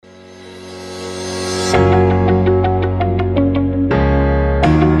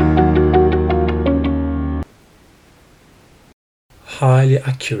highly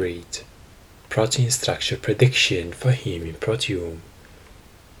accurate protein structure prediction for human proteome.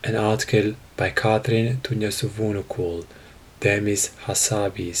 An article by Catherine Tunyasovounoukoul, Demis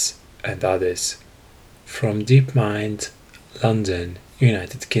Hassabis, and others from DeepMind, London,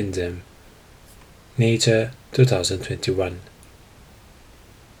 United Kingdom. Nature 2021.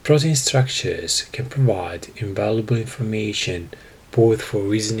 Protein structures can provide invaluable information both for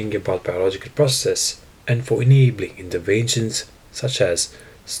reasoning about biological processes and for enabling interventions such as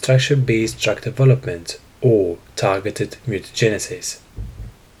structure-based drug development or targeted mutagenesis.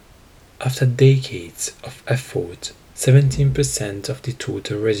 After decades of effort, 17% of the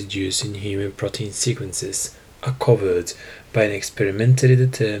total residues in human protein sequences are covered by an experimentally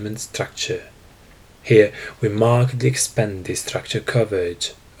determined structure. Here, we markedly expand the structure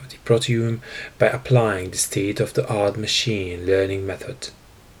coverage of the proteome by applying the state-of-the-art machine learning method,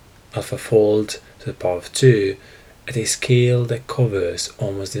 AlphaFold to the power of 2, at a scale that covers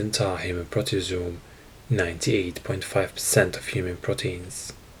almost the entire human proteasome, 98.5% of human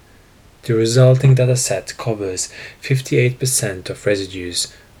proteins. The resulting dataset covers 58% of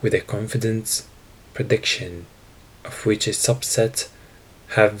residues with a confidence prediction, of which a subset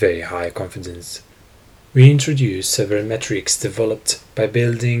have very high confidence. We introduce several metrics developed by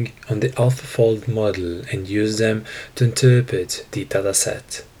building on the AlphaFold model and use them to interpret the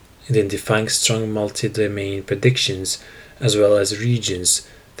dataset, identifying strong multi-domain predictions as well as regions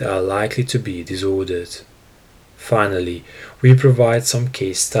that are likely to be disordered. Finally, we provide some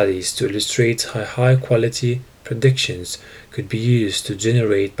case studies to illustrate how high-quality predictions could be used to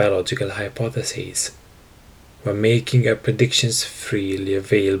generate biological hypotheses. We're making our predictions freely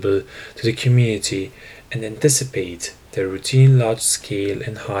available to the community and anticipate that routine large-scale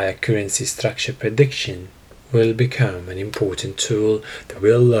and high-accuracy structure prediction will become an important tool that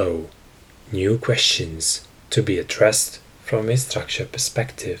will allow new questions to be addressed from a structure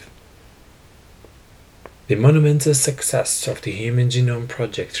perspective. The monumental success of the Human Genome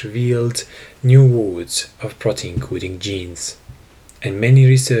Project revealed new worlds of protein-coding genes, and many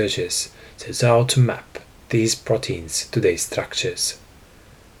researchers set out to map these proteins to their structures.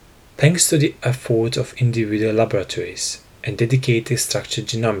 Thanks to the effort of individual laboratories and dedicated structured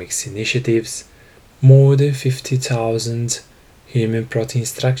genomics initiatives, more than 50,000 human protein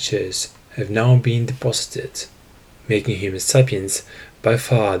structures have now been deposited, making Homo sapiens by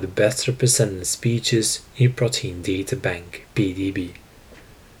far the best represented species in Protein Data Bank (PDB).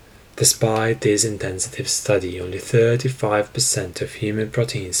 Despite this intensive study, only 35% of human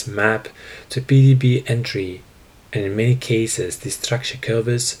proteins map to PDB entry, and in many cases the structure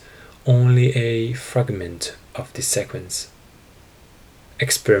covers only a fragment of the sequence.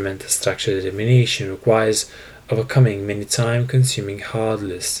 Experimental structure determination requires overcoming many time-consuming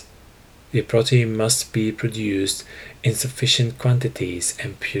hurdles. The protein must be produced in sufficient quantities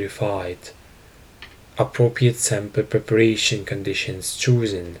and purified, appropriate sample preparation conditions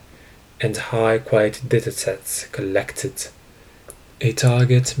chosen, and high-quality datasets collected. A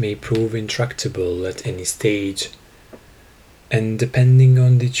target may prove intractable at any stage, and depending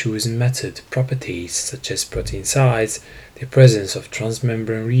on the chosen method, properties such as protein size, the presence of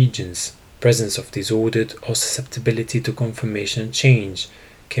transmembrane regions, presence of disordered or susceptibility to conformation change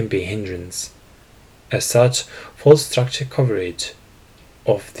can be a hindrance. As such, full structure coverage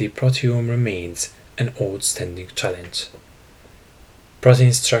of the proteome remains an outstanding challenge.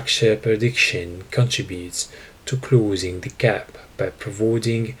 Protein structure prediction contributes to closing the gap by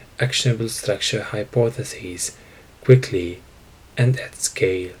providing actionable structure hypotheses quickly and at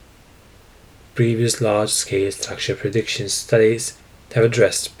scale. Previous large-scale structure prediction studies have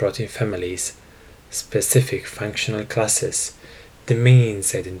addressed protein families, specific functional classes,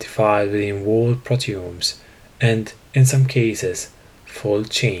 domains identified within whole proteomes, and, in some cases, full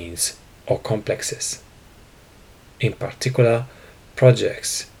chains or complexes. In particular,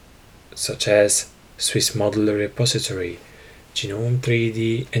 projects such as Swiss Model Repository, Genome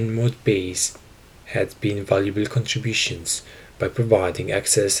 3D, and Modbase had been valuable contributions by providing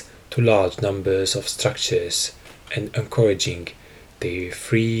access to large numbers of structures and encouraging their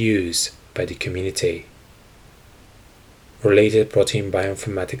free use by the community. Related protein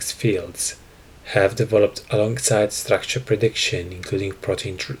bioinformatics fields have developed alongside structure prediction, including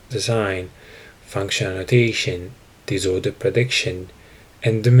protein design, functional annotation, disorder prediction,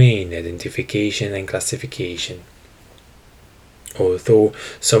 and domain identification and classification. Although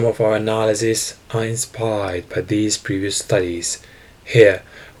some of our analyses are inspired by these previous studies, here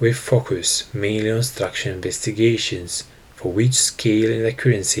we focus mainly on structure investigations for which scale and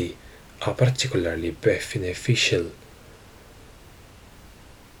accuracy are particularly beneficial.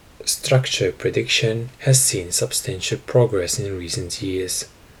 structure prediction has seen substantial progress in recent years,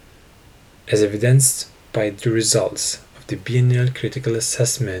 as evidenced by the results of the Biennial Critical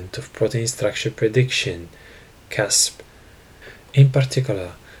Assessment of Protein Structure Prediction (CASP). In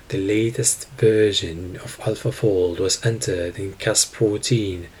particular, the latest version of AlphaFold was entered in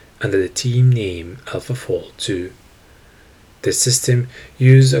CASP14 under the team name AlphaFold 2. This system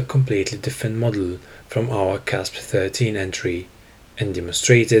used a completely different model from our CASP13 entry and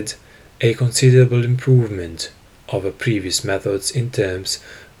demonstrated a considerable improvement over previous methods in terms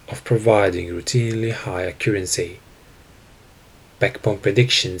of providing routinely high accuracy. Backbone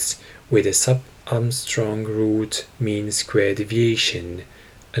predictions with a sub-Armstrong root mean square deviation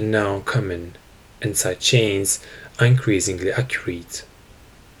are now common, and side chains are increasingly accurate.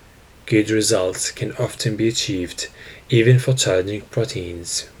 Good results can often be achieved even for challenging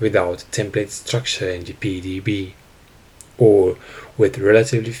proteins without a template structure in the PDB, or with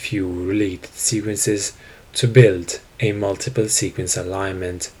relatively few related sequences to build a multiple sequence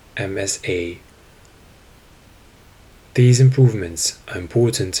alignment MSA. These improvements are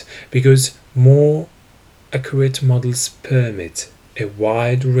important because more accurate models permit a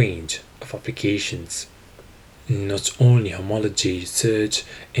wide range of applications, not only homology search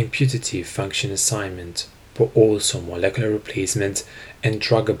and putative function assignment, but also molecular replacement and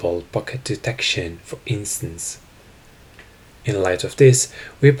druggable pocket detection, for instance. In light of this,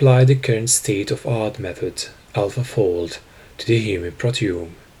 we apply the current state-of-art method, AlphaFold, to the human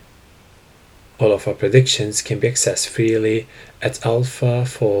proteome. All of our predictions can be accessed freely at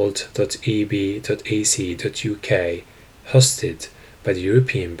alphafold.eb.ac.uk, hosted by the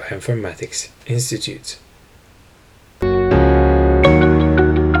European Bioinformatics Institute.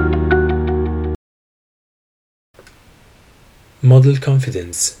 Model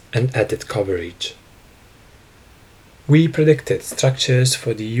confidence and added coverage. We predicted structures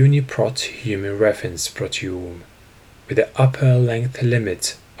for the UniProt human reference proteome with the upper length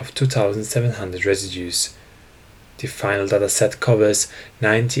limit of 2,700 residues. The final dataset covers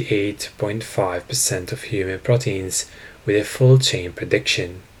 98.5% of human proteins with a full chain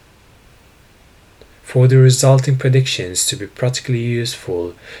prediction. For the resulting predictions to be practically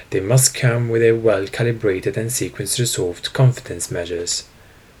useful, they must come with a well-calibrated and sequence-resolved confidence measures.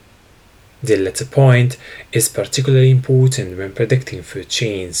 The latter point is particularly important when predicting food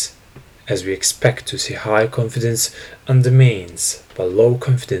chains, as we expect to see high confidence on domains but low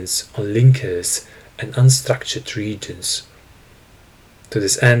confidence on linkers and unstructured regions. To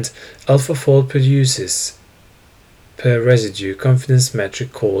this end, AlphaFold produces per residue confidence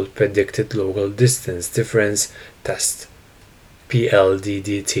metric called Predicted Local Distance Difference Test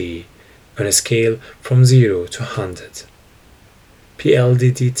 (PLDDT) on a scale from 0 to 100.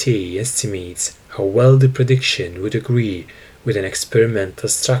 PLDDT estimates how well the prediction would agree with an experimental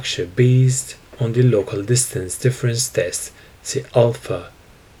structure based on the local distance difference test, say alpha.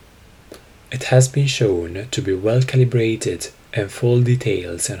 It has been shown to be well calibrated, and full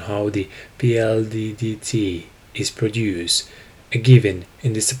details on how the PLDDT is produced are given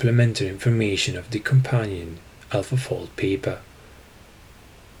in the supplementary information of the companion AlphaFold paper.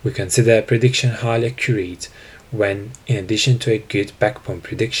 We consider prediction highly accurate when, in addition to a good backbone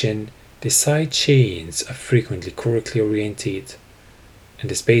prediction, the side chains are frequently correctly oriented. On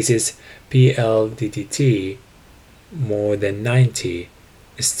this basis, PLDDT more than 90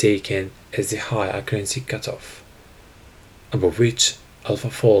 is taken as the high accuracy cutoff, above which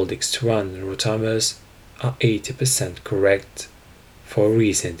AlphaFold X1 rotamers are 80% correct for a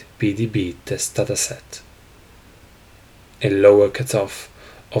recent PDB test dataset. A lower cutoff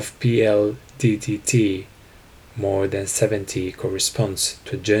of PLDDT more than 70 corresponds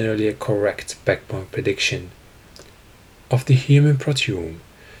to generally a correct backbone prediction. Of the human proteome,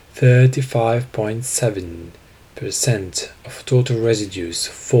 35.7% of total residues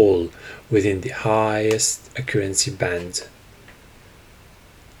fall within the highest accuracy band.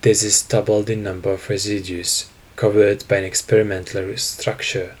 This is double the number of residues covered by an experimental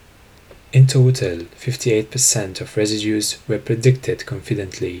structure. In total, 58% of residues were predicted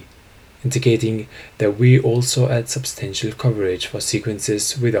confidently, indicating that we also had substantial coverage for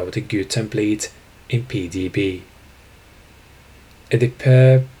sequences without a good template in PDB. At the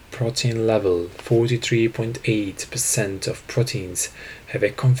per protein level, 43.8% of proteins have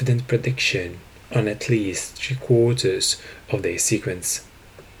a confident prediction on at least 3/4 of their sequence,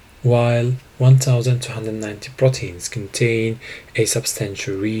 while 1,290 proteins contain a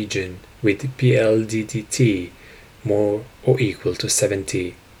substantial region with PLDDT more or equal to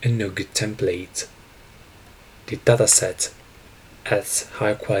 70 and no good template. The dataset adds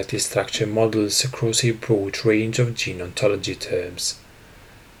high-quality structure models across a broad range of gene ontology terms.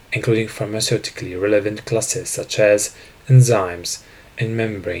 including pharmaceutically relevant classes such as enzymes and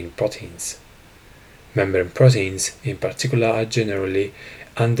membrane proteins. Membrane proteins, in particular, are generally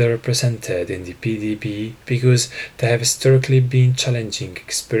underrepresented in the PDB because they have historically been challenging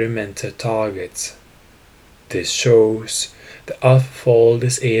experimental targets. This shows that AlphaFold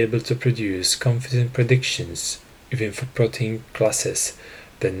is able to produce confident predictions even for protein classes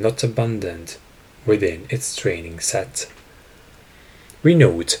that are not abundant within its training set. We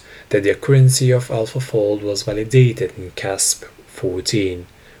note that the accuracy of AlphaFold was validated in CASP14,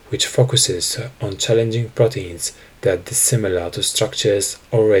 which focuses on challenging proteins that are dissimilar to structures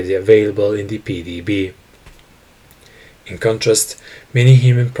already available in the PDB. In contrast, many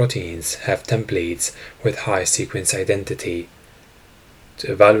human proteins have templates with high sequence identity.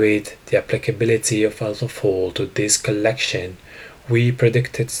 To evaluate the applicability of AlphaFold to this collection, we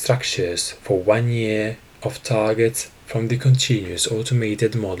predicted structures for 1 year of targets from the Continuous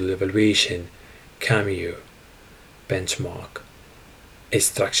Automated Model Evaluation (CAMEO) benchmark, a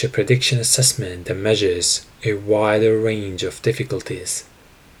structure prediction assessment that measures a wider range of difficulties.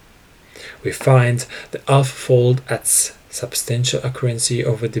 We find that AlphaFold adds substantial accuracy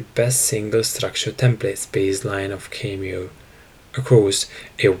over the best single structure templates baseline of CAMEO across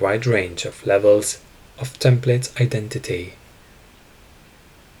a wide range of levels of template identity.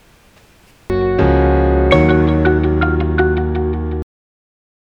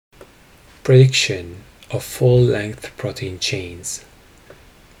 Prediction of full-length protein chains.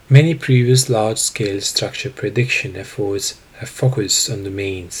 Many previous large-scale structure prediction efforts have focused on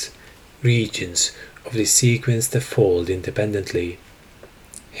domains, regions of the sequence that fold independently.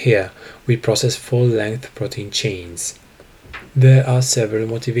 Here, we process full-length protein chains. There are several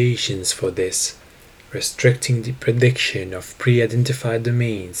motivations for this. Restricting the prediction of pre-identified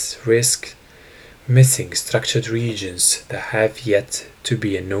domains risks missing structured regions that have yet to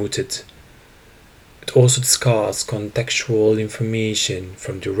be noted. It also discards contextual information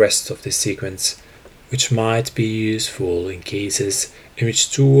from the rest of the sequence, which might be useful in cases in which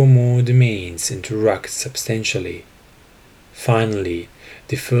 2 or more domains interact substantially. Finally,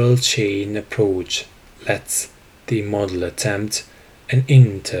 the full chain approach lets the model attempt an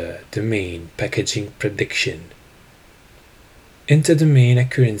inter-domain packaging prediction. Inter-domain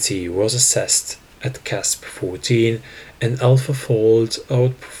accuracy was assessed at CASP14 and AlphaFold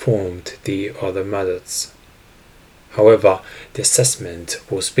outperformed the other methods. However, the assessment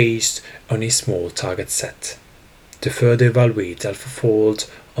was based on a small target set. To further evaluate AlphaFold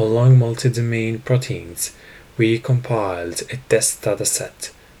along multi-domain proteins, we compiled a test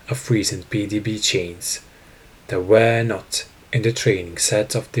dataset of recent PDB chains that were not in the training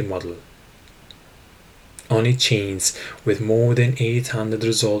set of the model. Only chains with more than 800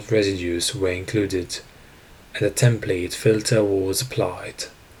 resolved residues were included, and a template filter was applied.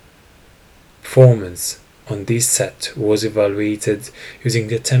 Performance on this set was evaluated using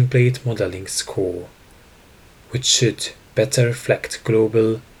the template modeling score, which should better reflect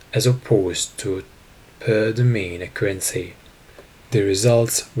global as opposed to per domain accuracy. The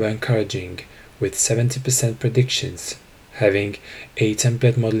results were encouraging, with 70% predictions having a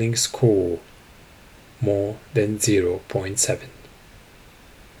template modeling score more than 0.7.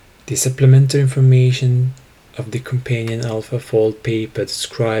 The supplementary information of the companion AlphaFold paper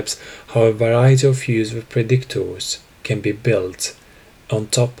describes how a variety of useful predictors can be built on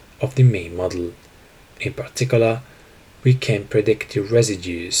top of the main model. In particular, we can predict the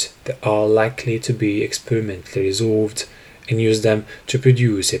residues that are likely to be experimentally resolved and use them to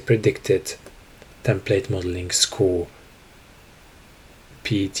produce a predicted template modeling score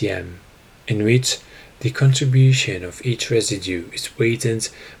 (PTM), in which the contribution of each residue is weighted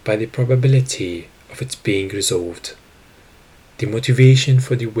by the probability of its being resolved. The motivation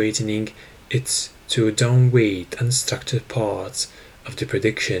for the weighting is to downweight unstructured parts of the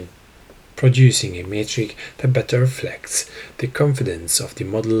prediction, producing a metric that better reflects the confidence of the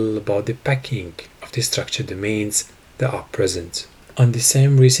model about the packing of the structured domains that are present. On the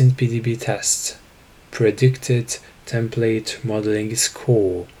same recent PDB test, predicted template modeling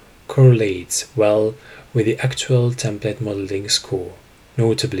score correlates well with the actual template modeling score.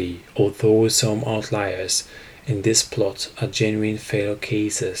 Notably, although some outliers in this plot are genuine failure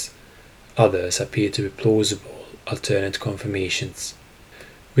cases, others appear to be plausible alternate confirmations.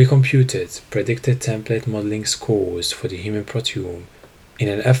 We computed predicted template modeling scores for the human proteome in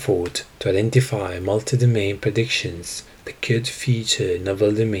an effort to identify multi-domain predictions that could feature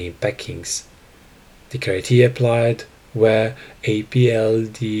novel domain packings. The criteria applied were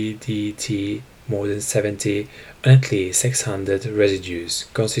APLDDT more than 70 and at least 600 residues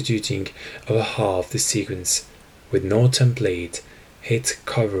constituting over half the sequence, with no template hit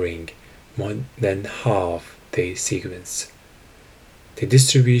covering more than half the sequence. The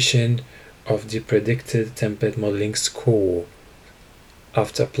distribution of the predicted template modeling score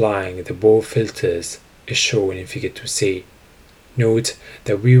after applying the above filters is shown in Figure 2c. Note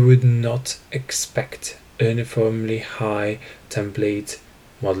that we would not expect a uniformly high template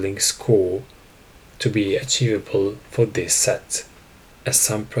modeling score to be achievable for this set, as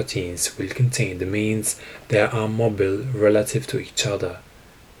some proteins will contain domains that are mobile relative to each other,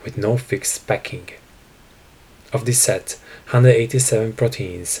 with no fixed packing. Of this set, 187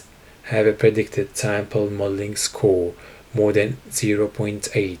 proteins have a predicted template modeling score more than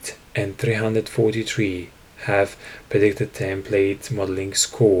 0.8 and 343 have predicted template modeling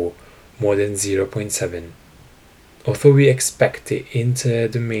score more than 0.7. Although we expect the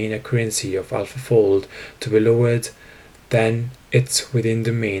inter-domain accuracy of AlphaFold to be lower than its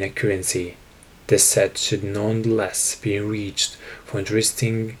within-domain accuracy, this set should nonetheless be enriched for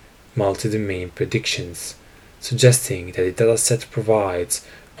interesting multi-domain predictions, suggesting that the dataset provides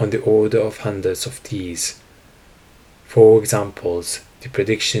on the order of hundreds of these. For examples, the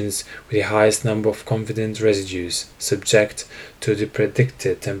predictions with the highest number of confidence residues subject to the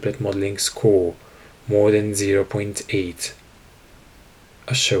predicted template modeling score more than 0.8,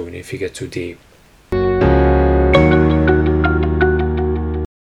 as shown in Figure 2d.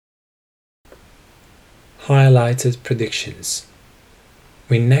 Highlighted predictions.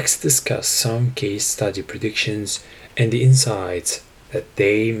 We next discuss some case study predictions and the insights that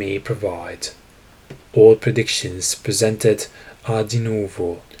they may provide. All predictions presented are de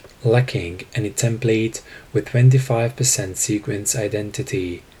novo, lacking any template with 25% sequence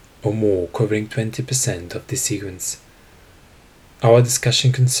identity or more covering 20% of the sequence. Our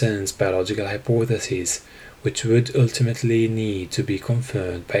discussion concerns biological hypotheses which would ultimately need to be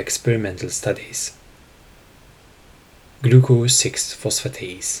confirmed by experimental studies. Glucose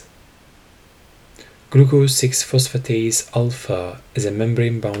 6-phosphatase. Glucose 6-phosphatase alpha is a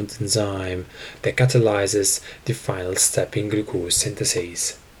membrane-bound enzyme that catalyzes the final step in glucose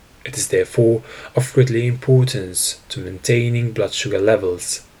synthase. It is therefore of great importance to maintaining blood sugar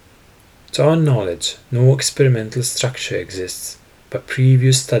levels. To our knowledge, no experimental structure exists, but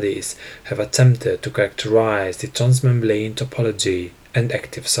previous studies have attempted to characterize the transmembrane topology and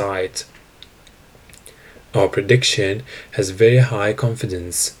active site. Our prediction has very high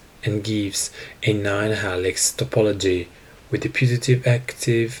confidence and gives a 9-helix topology with the putative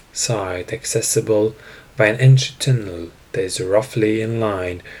active site accessible by an entry tunnel that is roughly in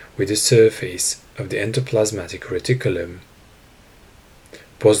line with the surface of the endoplasmatic reticulum.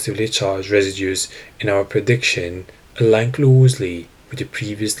 Positively charged residues in our prediction align closely with the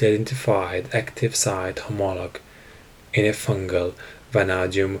previously identified active site homologue in a fungal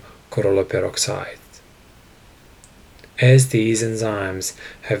vanadium coralloperoxide. As these enzymes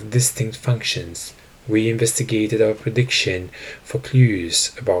have distinct functions, we investigated our prediction for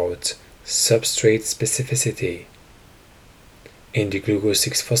clues about substrate specificity. In the glucose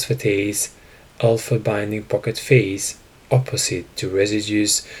 6-phosphatase alpha binding pocket phase, opposite to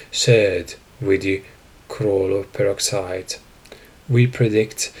residues shared with the coralloperoxide, we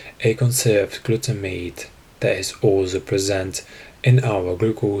predict a conserved glutamate that is also present in our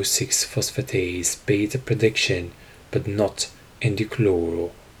glucose 6-phosphatase beta prediction, but not in the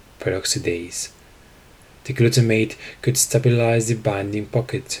chloroperoxidase. The glutamate could stabilize the binding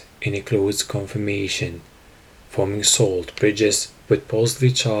pocket in a closed conformation, forming salt bridges with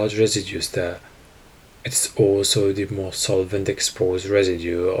positively charged residues there. It is also the most solvent exposed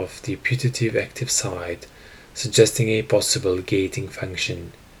residue of the putative active site, suggesting a possible gating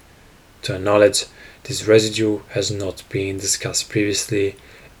function. To our knowledge, this residue has not been discussed previously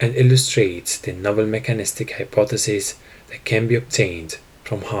and illustrates the novel mechanistic hypothesis that can be obtained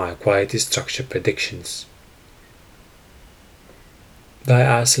from high-quality structure predictions.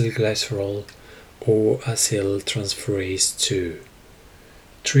 Diacylglycerol or acyltransferase 2.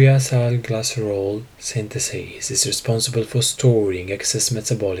 Triacylglycerol synthase is responsible for storing excess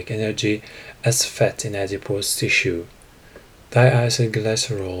metabolic energy as fat in adipose tissue.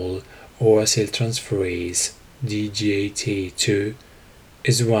 Diacylglycerol or acyltransferase DGAT2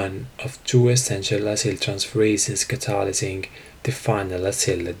 is one of two essential acyltransferases catalyzing the final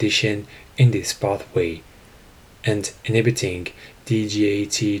acyl addition in this pathway, and inhibiting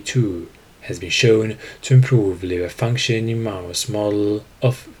DGAT2 has been shown to improve liver function in mouse model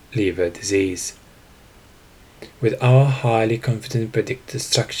of liver disease. With our highly confident predicted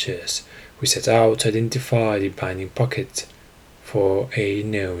structures, we set out to identify the binding pocket for a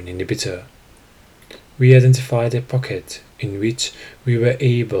known inhibitor. We identified a pocket in which we were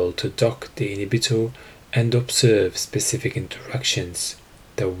able to dock the inhibitor and observe specific interactions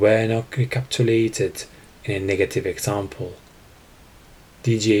that were not recapitulated in a negative example.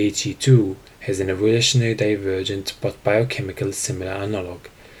 DGAT2 has an evolutionary divergent but biochemical similar analog,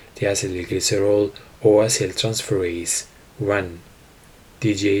 the acetylglycerol or acetyltransferase 1,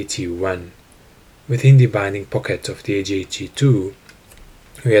 DGAT1. Within the binding pocket of DGAT2,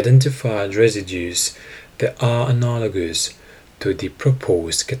 we identified residues that are analogous to the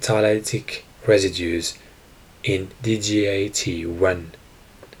proposed catalytic residues in DGAT1.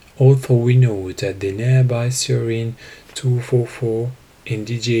 Although we know that the nearby serine 244 in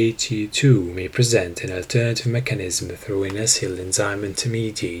DGAT2 may present an alternative mechanism through an acyl enzyme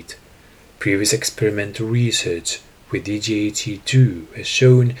intermediate, previous experimental research with DGAT2 has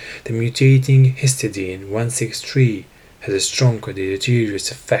shown that mutating histidine 163 has a stronger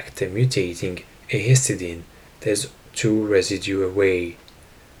deleterious effect than mutating a histidine that is 2 residue away.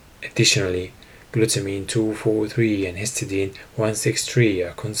 Additionally, glutamine 243 and histidine 163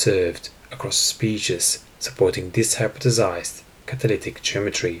 are conserved across species, supporting this hypothesized catalytic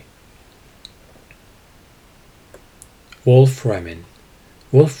geometry. Wolframin.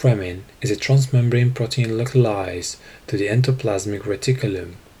 Wolframin is a transmembrane protein localized to the endoplasmic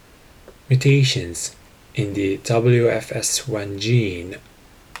reticulum. Mutations in the WFS1 gene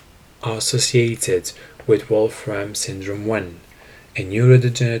are associated with Wolfram syndrome 1, a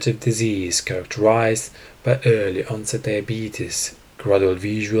neurodegenerative disease characterized by early onset diabetes, gradual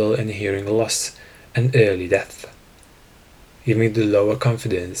visual and hearing loss, and early death. Giving the lower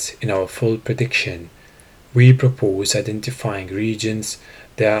confidence in our full prediction, we propose identifying regions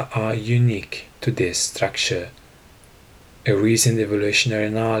that are unique to this structure. A recent evolutionary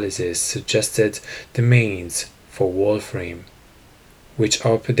analysis suggested domains for Wolfram, which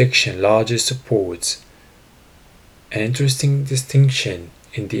our prediction largely supports. An interesting distinction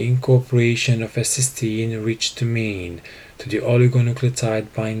in the incorporation of a cysteine-rich domain to the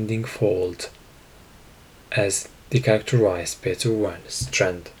oligonucleotide binding fold, as the characterized beta-1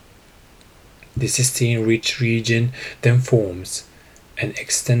 strand. The cysteine-rich region then forms an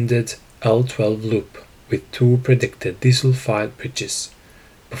extended L12 loop with 2 predicted disulfide bridges,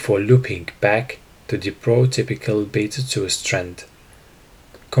 before looping back to the prototypical beta-2 strand.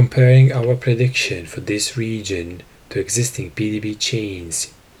 Comparing our prediction for this region to existing PDB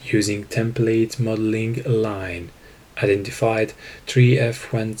chains using template modeling, Align identified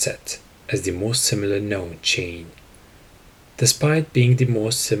 3F1Z as the most similar known chain. Despite being the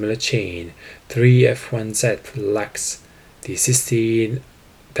most similar chain, 3F1Z lacks the cysteine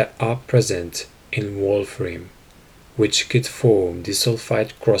that are present in Wolfram, which could form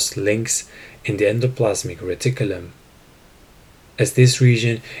disulfide cross links in the endoplasmic reticulum. As this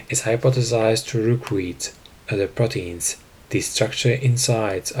region is hypothesized to recruit other proteins, the structure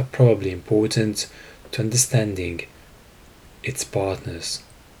insights are probably important to understanding its partners.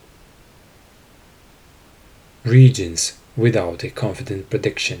 Regions without a confident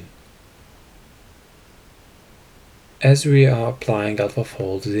prediction. As we are applying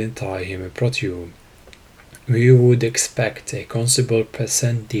AlphaFold to the entire human proteome, we would expect a considerable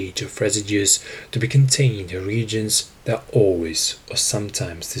percentage of residues to be contained in regions that are always or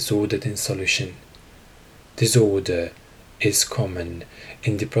sometimes disordered in solution. Disorder is common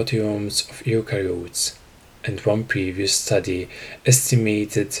in the proteomes of eukaryotes, and one previous study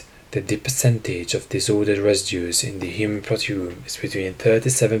estimated that the percentage of disordered residues in the human proteome is between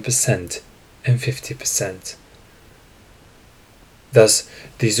 37% and 50%. Thus,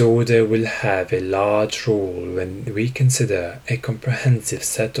 disorder will have a large role when we consider a comprehensive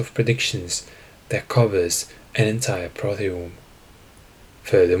set of predictions that covers an entire proteome.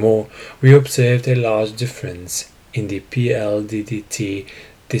 Furthermore, we observed a large difference in the PLDDT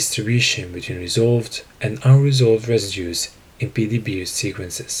distribution between resolved and unresolved residues in PDB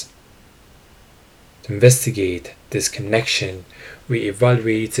sequences. To investigate this connection, we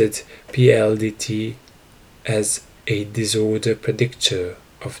evaluated PLDT as a disorder predictor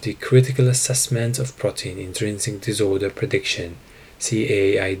of the Critical Assessment of Protein Intrinsic Disorder Prediction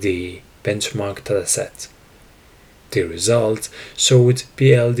CAID benchmark dataset. The results showed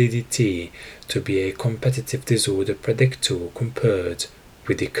PLDDT to be a competitive disorder predictor compared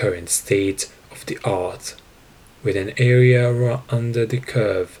with the current state of the art, with an area under the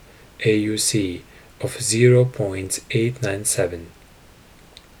curve AUC of 0.897.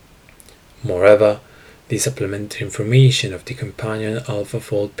 Moreover, the supplementary information of the companion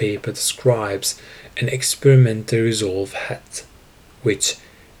AlphaFold paper describes an experimental resolve hat, which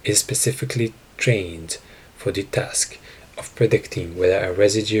is specifically trained for the task of predicting whether a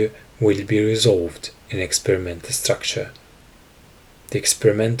residue will be resolved in experimental structure. The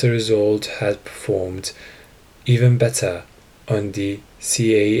experimental result had performed even better on the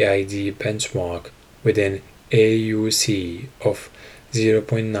CAID benchmark with an AUC of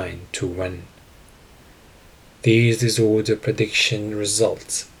 0.921. These disorder prediction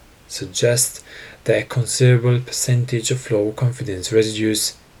results suggest that a considerable percentage of low confidence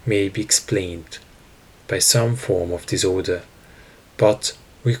residues may be explained by some form of disorder, but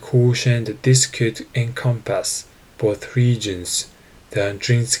we caution that this could encompass both regions that are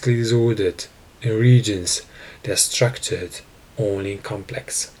intrinsically disordered and regions that are structured only in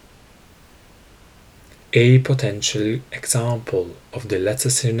complex. A potential example of the latter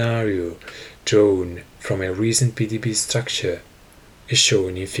scenario drawn from a recent PDB structure is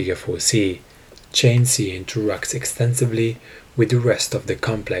shown in Figure 4c. Chain C interacts extensively with the rest of the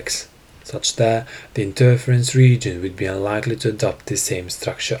complex, such that the interference region would be unlikely to adopt the same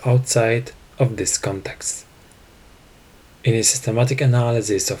structure outside of this context. In a systematic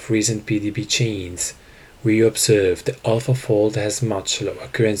analysis of recent PDB chains, we observe that AlphaFold has much lower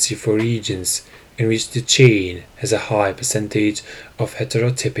accuracy for regions in which the chain has a high percentage of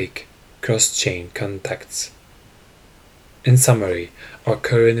heterotypic cross-chain contacts. In summary, our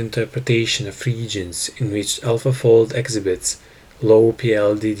current interpretation of regions in which AlphaFold exhibits low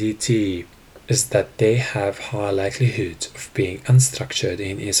PLDDT is that they have high likelihood of being unstructured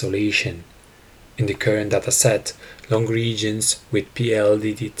in isolation. In the current dataset, long regions with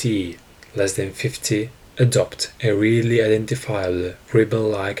PLDDT less than 50 adopt a readily identifiable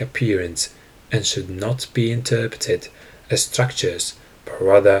ribbon-like appearance and should not be interpreted as structures, but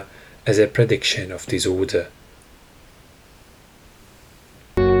rather as a prediction of disorder.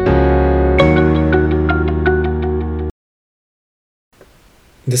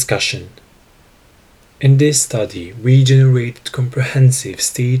 Discussion. In this study, we generated comprehensive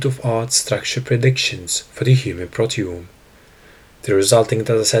state-of-art structure predictions for the human proteome. The resulting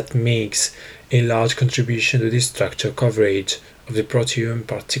dataset makes a large contribution to the structure coverage of the proteome,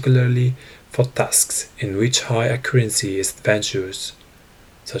 particularly for tasks in which high accuracy is advantageous,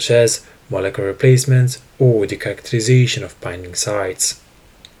 such as molecular replacement or the characterization of binding sites.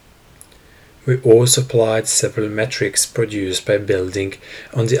 We also applied several metrics produced by building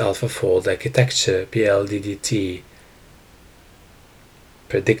on the AlphaFold architecture PLDDT,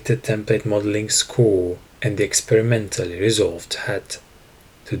 predicted template modeling score, and the experimentally resolved HAT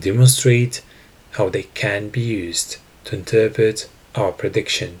to demonstrate how they can be used to interpret our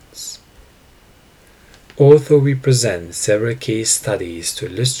predictions. Although we present several case studies to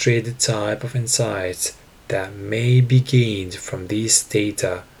illustrate the type of insights that may be gained from these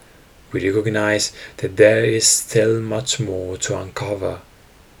data, we recognize that there is still much more to uncover.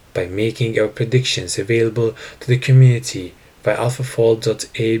 By making our predictions available to the community via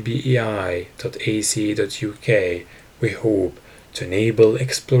alphafold.abei.ac.uk, we hope to enable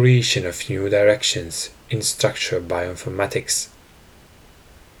exploration of new directions in structural bioinformatics.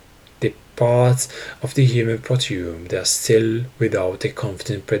 The parts of the human proteome that are still without a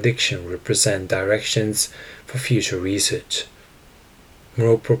confident prediction represent directions for future research.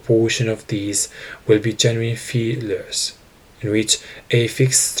 More proportion of these will be genuine failures, in which a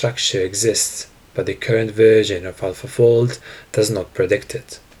fixed structure exists, but the current version of AlphaFold does not predict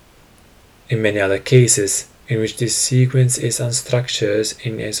it. In many other cases, in which this sequence is unstructured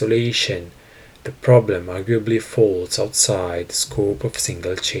in isolation, the problem arguably falls outside the scope of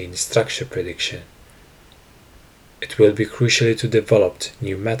single-chain structure prediction. It will be crucial to develop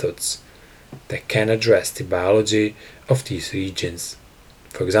new methods that can address the biology of these regions,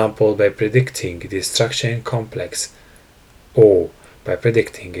 for example by predicting the structure in complex or by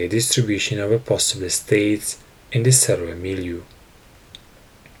predicting a distribution over possible states in the cellular milieu.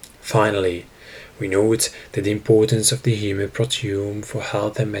 Finally, we note that the importance of the human proteome for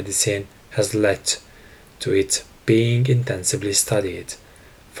health and medicine has led to it being intensively studied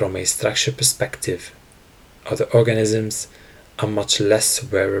from a structure perspective. Other organisms are much less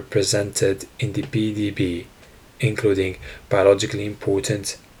well represented in the PDB, including biologically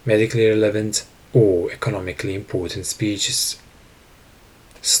important, medically relevant, or economically important species.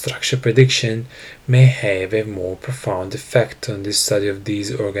 Structure prediction may have a more profound effect on the study of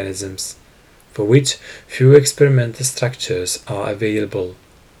these organisms, for which few experimental structures are available.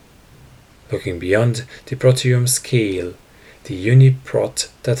 Looking beyond the proteome scale, the UniProt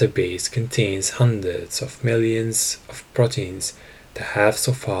database contains hundreds of millions of proteins that have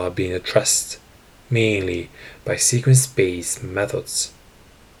so far been addressed, mainly by sequence-based methods,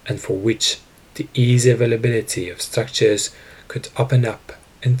 and for which the easy availability of structures could open up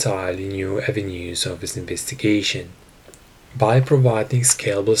entirely new avenues of investigation. By providing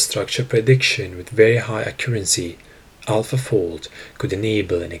scalable structure prediction with very high accuracy, AlphaFold could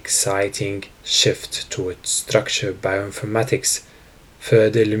enable an exciting shift towards structured bioinformatics,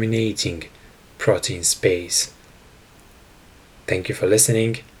 further illuminating protein space. Thank you for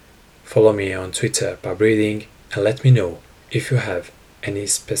listening. Follow me on Twitter, PubReading, and let me know if you have any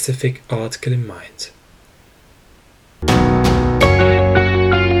specific article in mind.